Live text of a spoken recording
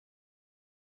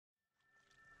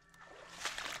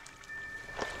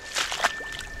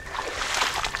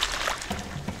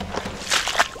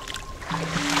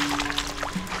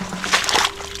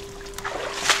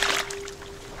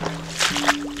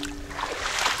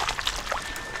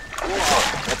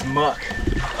muck.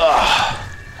 Ugh.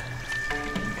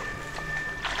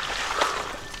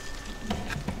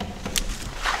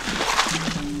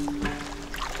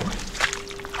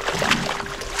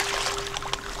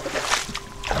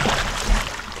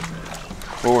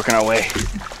 We're working our way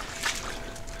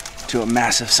to a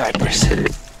massive cypress.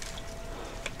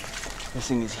 This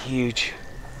thing is huge.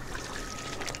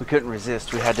 We couldn't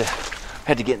resist. We had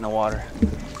to get in the water.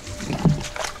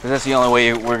 Because that's the only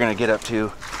way we're gonna get up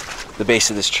to the base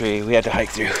of this tree. We had to hike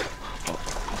through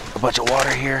a bunch of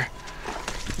water here,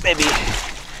 maybe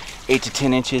 8 to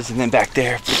 10 inches, and then back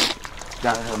there,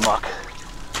 down to the muck.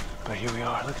 But here we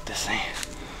are. Look at this thing.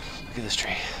 Look at this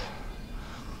tree.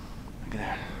 Look at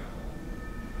that.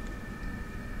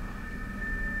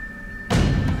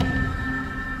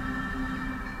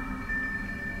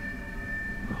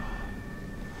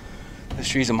 This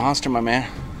tree's a monster, my man.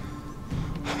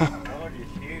 Oh,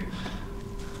 it's huge.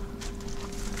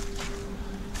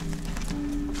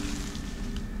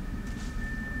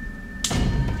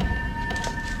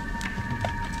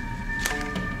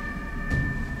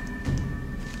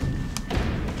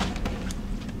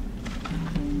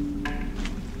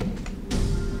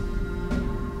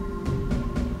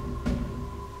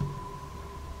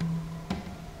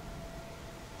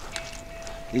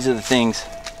 These are the things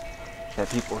that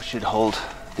people should hold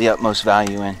the utmost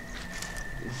value in.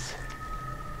 These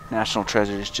national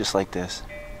treasures just like this.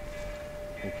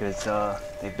 Because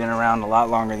they've been around a lot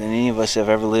longer than any of us have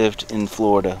ever lived in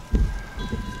Florida.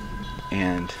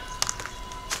 And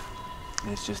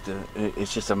it's just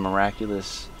a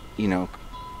miraculous, you know,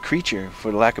 creature,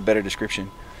 for lack of a better description.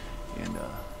 And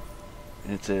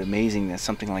it's amazing that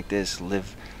something like this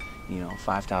lived, you know,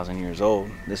 5,000 years old.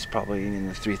 This is probably in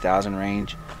the 3,000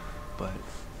 range, but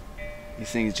these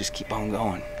things just keep on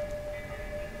going.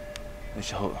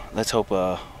 Let's hope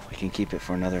we can keep it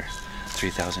for another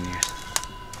 3,000 years.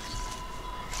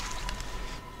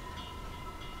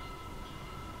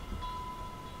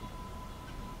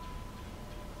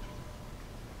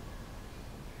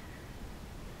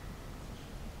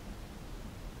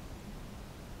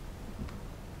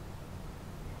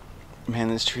 Man,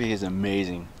 this tree is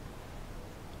amazing.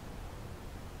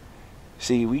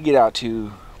 See, we get out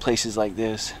to places like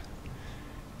this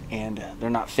and they're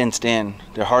not fenced in.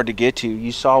 They're hard to get to.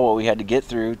 You saw what we had to get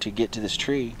through to get to this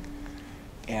tree,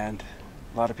 and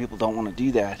a lot of people don't want to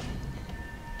do that.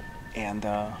 And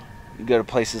you go to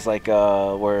places like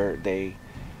where they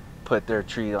put their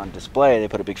tree on display, they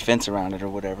put a big fence around it or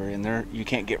whatever, and you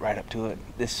can't get right up to it.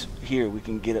 This here, we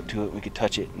can get up to it, we can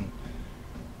touch it. And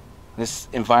this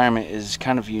environment is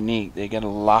kind of unique. They got a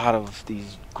lot of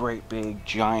these great big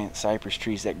giant cypress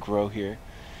trees that grow here,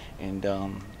 and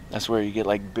that's where you get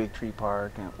like Big Tree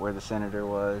Park, and where the senator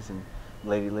was, and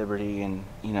Lady Liberty, and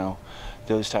you know,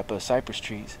 those type of cypress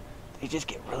trees. They just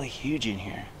get really huge in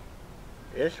here.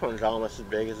 This one's almost as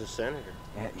big as the senator.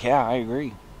 Yeah, I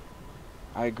agree.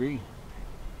 I agree.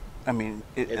 I mean,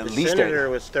 If at the least senator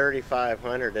was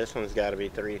 3,500, this one's got to be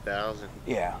 3,000.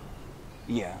 Yeah,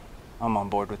 I'm on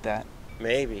board with that.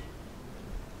 Maybe.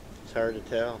 It's hard to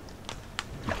tell.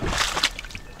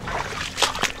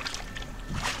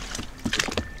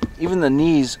 Even the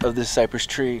knees of this cypress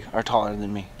tree are taller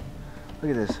than me.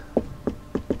 Look at this.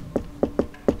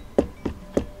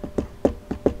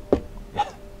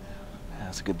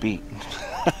 That's a good beat.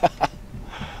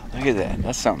 Look at that.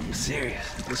 That's something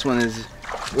serious. This one is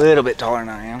a little bit taller than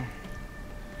I am,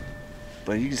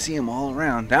 but you can see them all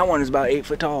around. That one is about 8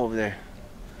 foot tall over there.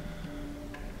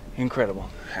 Incredible.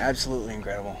 Absolutely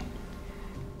incredible.